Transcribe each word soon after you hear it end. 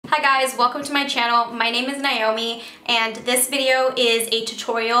Hi guys, welcome to my channel. My name is Naomi and this video is a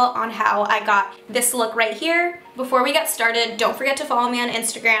tutorial on how I got this look right here. Before we get started, don't forget to follow me on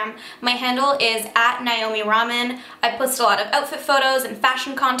Instagram. My handle is @NaomiRamen. I post a lot of outfit photos and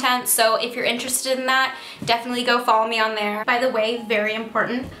fashion content, so if you're interested in that, definitely go follow me on there. By the way, very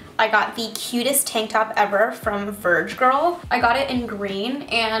important, I got the cutest tank top ever from Verge Girl. I got it in green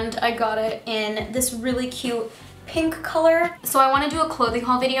and I got it in this really cute pink color. So I want to do a clothing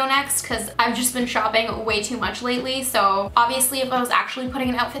haul video next because I've just been shopping way too much lately. So obviously if I was actually putting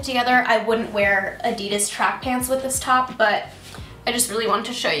an outfit together, I wouldn't wear Adidas track pants with this top, but I just really wanted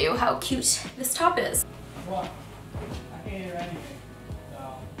to show you how cute this top is. What? I can't hear anything, so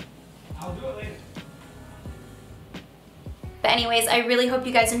I'll do it later. But anyways, I really hope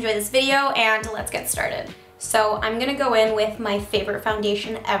you guys enjoy this video and let's get started. So I'm gonna go in with my favorite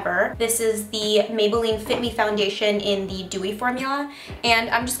foundation ever. This is the Maybelline Fit Me foundation in the Dewy formula,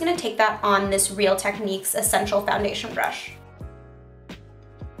 and I'm just gonna take that on this Real Techniques Essential Foundation brush.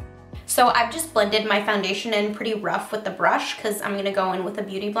 So I've just blended my foundation in pretty rough with the brush because I'm gonna go in with a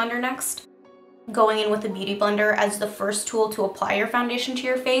beauty blender next. Going in with a beauty blender as the first tool to apply your foundation to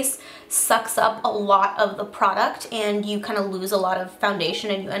your face sucks up a lot of the product and you kind of lose a lot of foundation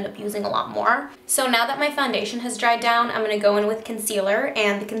and you end up using a lot more. So now that my foundation has dried down, I'm going to go in with concealer,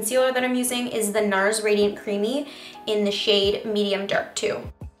 and the concealer that I'm using is the NARS Radiant Creamy in the shade Medium Dark 2.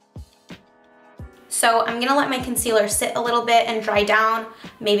 So I'm gonna let my concealer sit a little bit and dry down,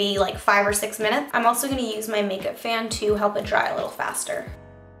 maybe like 5 or 6 minutes. I'm also gonna use my makeup fan to help it dry a little faster.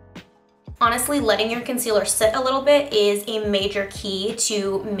 Honestly, letting your concealer sit a little bit is a major key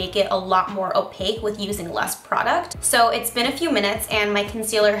to make it a lot more opaque with using less product. So it's been a few minutes and my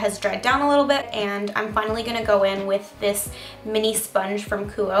concealer has dried down a little bit, and I'm finally gonna go in with this mini sponge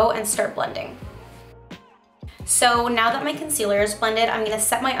from Kuo and start blending. So now that my concealer is blended, I'm gonna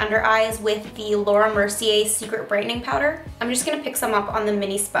set my under eyes with the Laura Mercier Secret Brightening Powder. I'm just gonna pick some up on the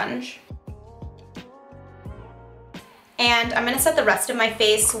mini sponge. And I'm gonna set the rest of my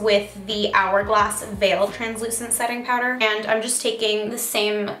face with the Hourglass Veil Translucent Setting Powder. And I'm just taking the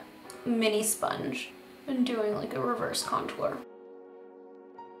same mini sponge and doing like a reverse contour.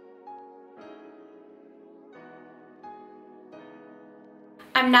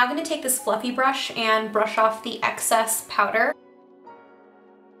 I'm now gonna take this fluffy brush and brush off the excess powder.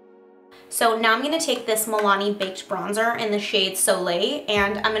 So now I'm gonna take this Milani Baked Bronzer in the shade Soleil,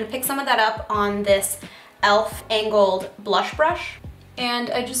 and I'm gonna pick some of that up on this e.l.f. angled blush brush,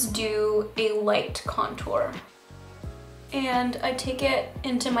 and I just do a light contour. And I take it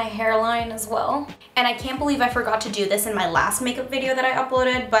into my hairline as well. And I can't believe I forgot to do this in my last makeup video that I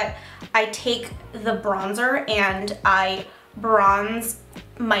uploaded, but I take the bronzer and I bronze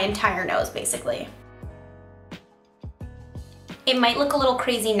my entire nose basically. It might look a little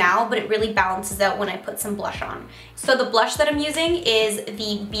crazy now, but it really balances out when I put some blush on. So the blush that I'm using is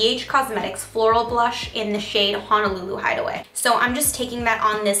the BH Cosmetics Floral Blush in the shade Honolulu Hideaway. So I'm just taking that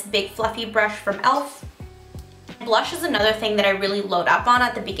on this big fluffy brush from e.l.f. Blush is another thing that I really load up on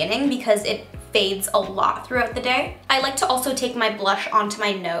at the beginning because it fades a lot throughout the day. I like to also take my blush onto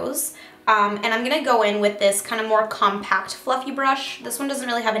my nose. And I'm gonna go in with this kind of more compact fluffy brush. This one doesn't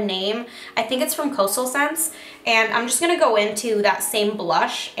really have a name. I think it's from Coastal Scents. And I'm just gonna go into that same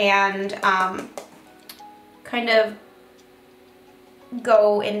blush and kind of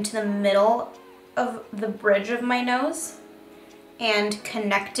go into the middle of the bridge of my nose and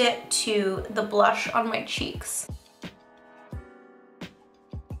connect it to the blush on my cheeks.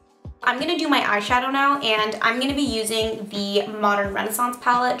 I'm gonna do my eyeshadow now, and I'm gonna be using the Modern Renaissance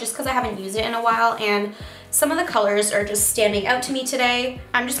palette just because I haven't used it in a while and some of the colors are just standing out to me today.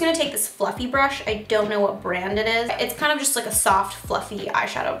 I'm just gonna take this fluffy brush. I don't know what brand it is. It's kind of just like a soft, fluffy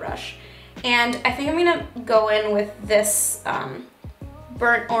eyeshadow brush. And I think I'm gonna go in with this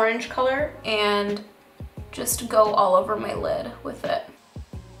burnt orange color and just go all over my lid with it.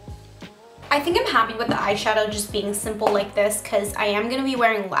 I think I'm happy with the eyeshadow just being simple like this because I am going to be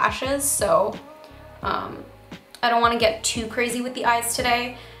wearing lashes, so I don't want to get too crazy with the eyes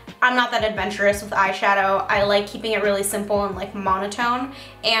today. I'm not that adventurous with eyeshadow. I like keeping it really simple and like monotone,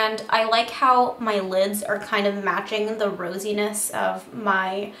 and I like how my lids are kind of matching the rosiness of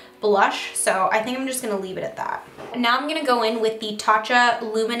my blush, so I think I'm just going to leave it at that. Now I'm going to go in with the Tatcha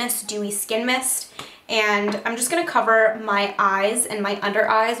Luminous Dewy Skin Mist, and I'm just gonna cover my eyes and my under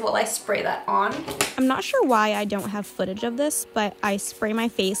eyes while I spray that on. I'm not sure why I don't have footage of this, but I spray my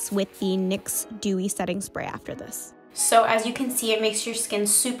face with the NYX Dewy Setting Spray after this. So as you can see, it makes your skin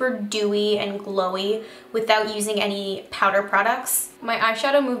super dewy and glowy without using any powder products. My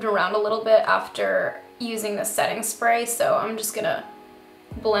eyeshadow moved around a little bit after using the setting spray, so I'm just gonna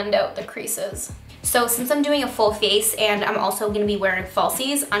blend out the creases. So since I'm doing a full face and I'm also going to be wearing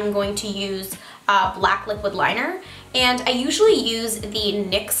falsies, I'm going to use black liquid liner. And I usually use the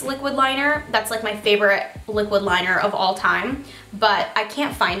NYX liquid liner. That's like my favorite liquid liner of all time, but I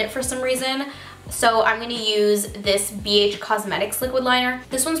can't find it for some reason. So I'm gonna use this BH Cosmetics liquid liner.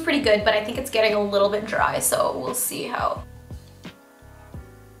 This one's pretty good, but I think it's getting a little bit dry, so we'll see how.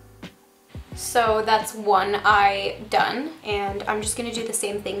 So that's one eye done, and I'm just gonna do the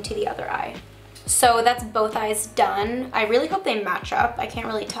same thing to the other eye. So that's both eyes done. I really hope they match up. I can't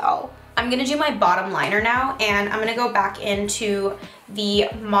really tell. I'm gonna do my bottom liner now, and I'm gonna go back into the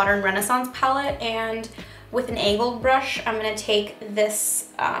Modern Renaissance palette, and with an angled brush, I'm gonna take this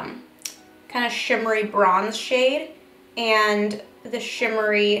kind of shimmery bronze shade and the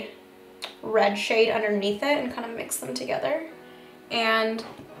shimmery red shade underneath it and kind of mix them together and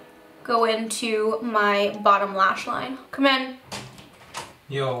go into my bottom lash line. Come in.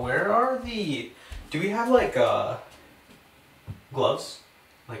 Yo, where are the... Do we have like gloves?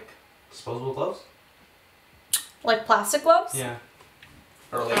 Like disposable gloves? Like plastic gloves? Yeah.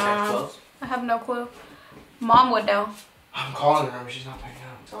 Or latex gloves? I have no clue. Mom would know. I'm calling her, but she's not picking up.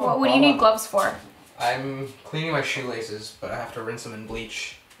 Oh, What do you need gloves for? I'm cleaning my shoelaces, but I have to rinse them in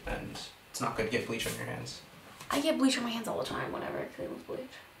bleach, and it's not good to get bleach on your hands. I get bleach on my hands all the time whenever I clean with bleach.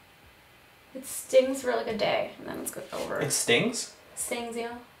 It stings for like a day, and then it's good over. It stings? Stings,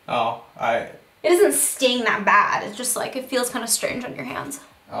 yeah. Oh, It doesn't sting that bad. It's just like, it feels kind of strange on your hands.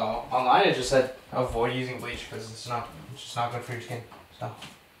 Oh, online it just said avoid using bleach because it's just not good for your skin. So.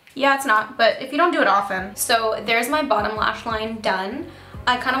 Yeah, it's not, but if you don't do it often. So there's my bottom lash line done.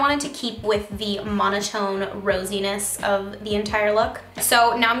 I kind of wanted to keep with the monotone rosiness of the entire look.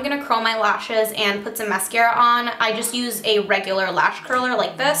 So now I'm gonna curl my lashes and put some mascara on. I just use a regular lash curler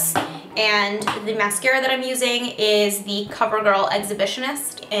like this. And the mascara that I'm using is the CoverGirl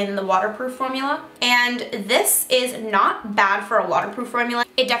Exhibitionist in the waterproof formula. And this is not bad for a waterproof formula.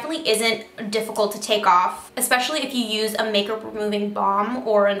 It definitely isn't difficult to take off, especially if you use a makeup removing balm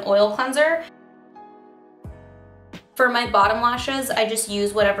or an oil cleanser. For my bottom lashes, I just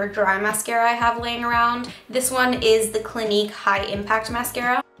use whatever dry mascara I have laying around. This one is the Clinique High Impact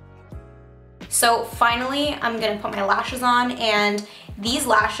Mascara. So finally, I'm gonna put my lashes on, and these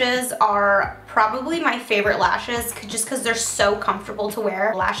lashes are probably my favorite lashes just because they're so comfortable to wear.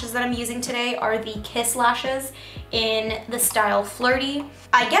 The lashes that I'm using today are the Kiss lashes in the style Flirty.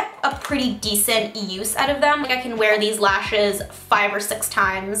 I get a pretty decent use out of them. Like, I can wear these lashes 5 or 6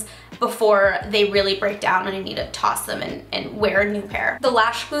 times before they really break down and I need to toss them and wear a new pair. The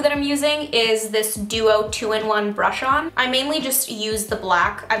lash glue that I'm using is this Duo 2-in-1 brush on. I mainly just use the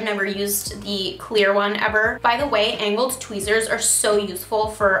black. I've never used the clear one ever. By the way, angled tweezers are so useful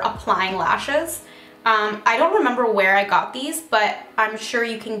for applying lashes. I don't remember where I got these, but I'm sure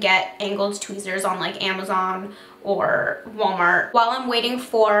you can get angled tweezers on like Amazon or Walmart. While I'm waiting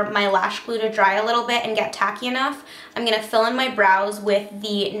for my lash glue to dry a little bit and get tacky enough, I'm gonna fill in my brows with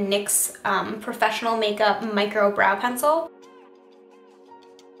the NYX Professional Makeup Micro Brow Pencil.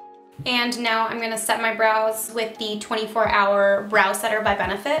 And now I'm gonna set my brows with the 24-hour Brow Setter by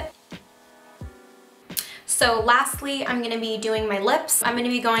Benefit. So lastly, I'm gonna be doing my lips. I'm gonna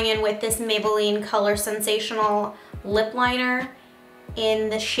be going in with this Maybelline Color Sensational lip liner in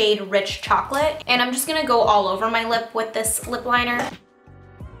the shade Rich Chocolate. And I'm just gonna go all over my lip with this lip liner.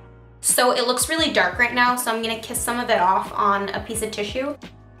 So it looks really dark right now, so I'm gonna kiss some of it off on a piece of tissue.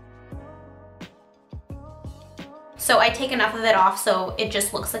 So I take enough of it off so it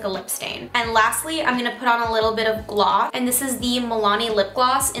just looks like a lip stain. And lastly, I'm gonna put on a little bit of gloss, and this is the Milani lip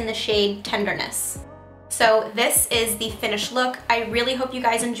gloss in the shade Tenderness. So this is the finished look. I really hope you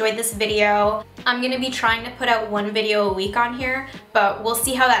guys enjoyed this video. I'm gonna be trying to put out 1 video a week on here, but we'll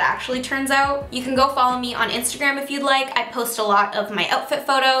see how that actually turns out. You can go follow me on Instagram if you'd like. I post a lot of my outfit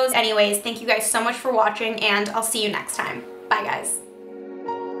photos. Anyways, thank you guys so much for watching, and I'll see you next time. Bye guys.